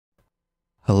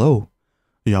Hello,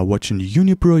 you are watching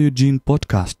Unipro UGENE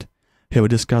podcast. Here we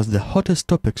discuss the hottest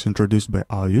topics introduced by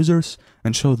our users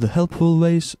and show the helpful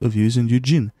ways of using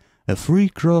UGENE, a free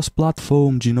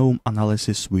cross-platform genome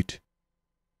analysis suite.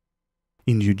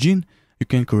 In UGENE, you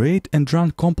can create and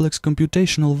run complex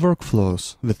computational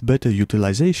workflows with better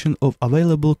utilization of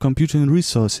available computing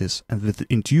resources and with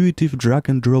intuitive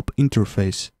drag-and-drop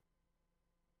interface.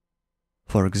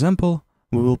 For example,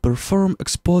 we will perform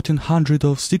exporting hundreds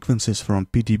of sequences from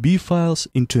PDB files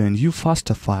into a new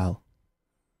FASTA file.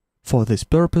 For this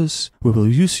purpose, we will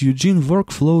use UGENE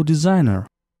Workflow Designer.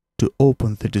 To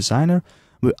open the designer,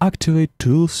 we activate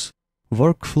Tools,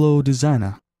 Workflow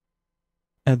Designer.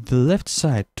 At the left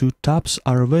side, two tabs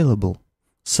are available: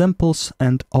 Samples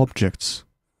and Objects.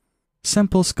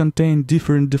 Samples contain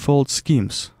different default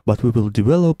schemes, but we will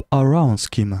develop our own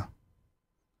schema.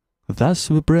 Thus,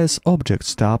 we press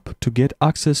Objects tab to get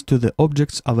access to the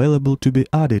objects available to be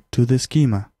added to the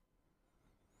schema.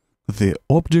 The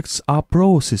objects are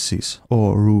processes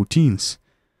or routines,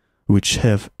 which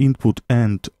have input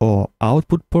and/or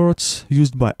output ports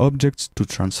used by objects to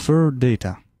transfer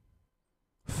data.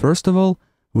 First of all,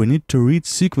 we need to read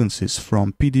sequences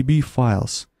from PDB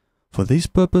files. For this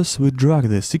purpose, we drag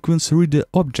the sequence reader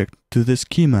object to the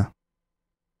schema.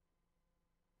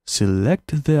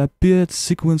 Select the appeared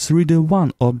sequence reader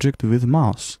 1 object with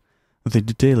mouse. The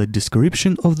detailed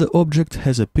description of the object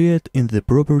has appeared in the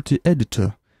property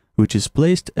editor, which is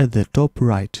placed at the top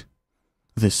right.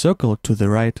 The circle to the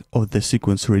right of the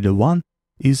sequence reader 1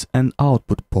 is an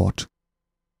output port.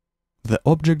 The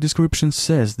object description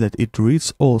says that it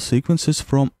reads all sequences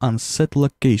from unset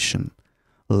location.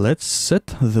 Let's set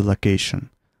the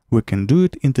location. We can do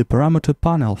it in the parameter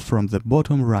panel from the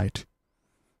bottom right.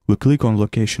 We click on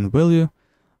location value,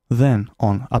 then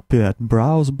on appeared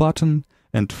browse button,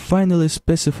 and finally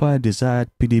specify desired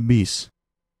PDBs.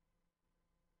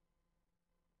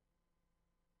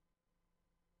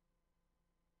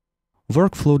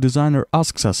 Workflow Designer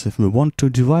asks us if we want to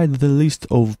divide the list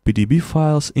of PDB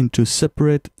files into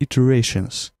separate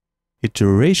iterations.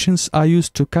 Iterations are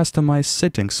used to customize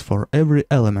settings for every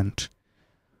element.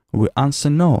 We answer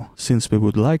no, since we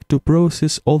would like to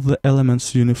process all the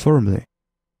elements uniformly.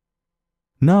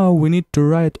 Now we need to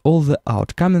write all the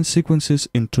outcoming sequences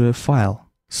into a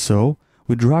file, so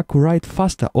we drag Write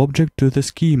FASTA object to the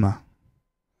schema.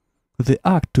 The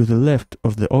arc to the left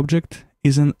of the object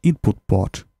is an input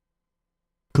port.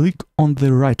 Click on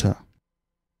the writer.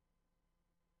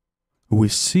 We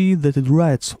see that it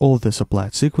writes all the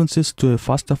supplied sequences to a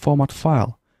FASTA format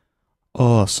file.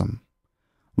 Awesome!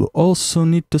 We also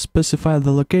need to specify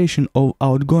the location of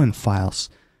outgoing files.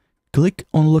 Click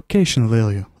on location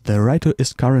value. The writer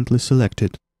is currently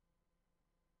selected.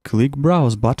 Click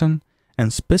Browse button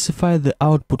and specify the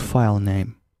output file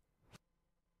name.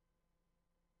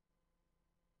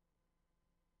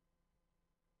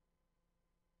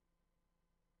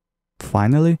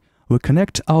 Finally, we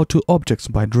connect our two objects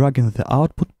by dragging the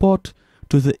output port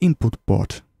to the input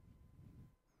port.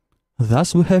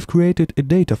 Thus, we have created a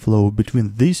data flow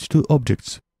between these two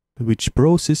objects, which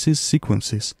processes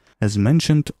sequences, as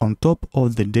mentioned on top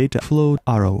of the data flow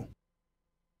arrow.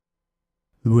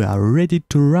 We are ready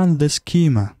to run the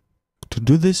schema. To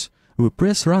do this, we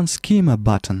press Run Schema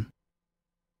button.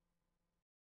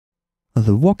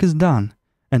 The work is done,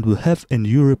 and we have a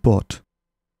new report.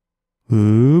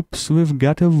 Oops, we've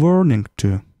got a warning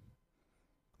too.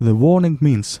 The warning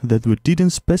means that we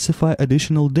didn't specify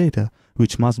additional data,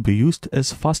 which must be used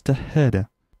as FASTA header.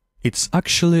 It's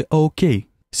actually okay,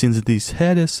 since these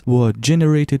headers were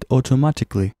generated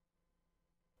automatically.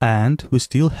 And we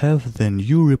still have the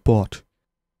new report.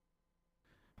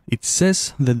 It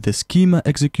says that the schema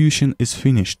execution is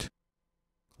finished.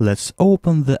 Let's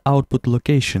open the output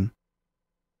location.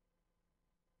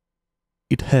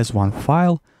 It has one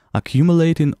file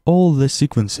accumulating all the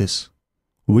sequences.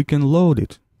 We can load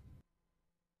it.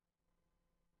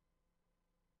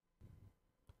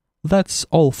 That's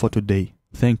all for today.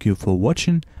 Thank you for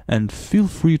watching and feel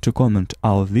free to comment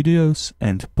our videos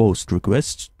and post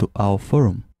requests to our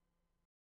forum.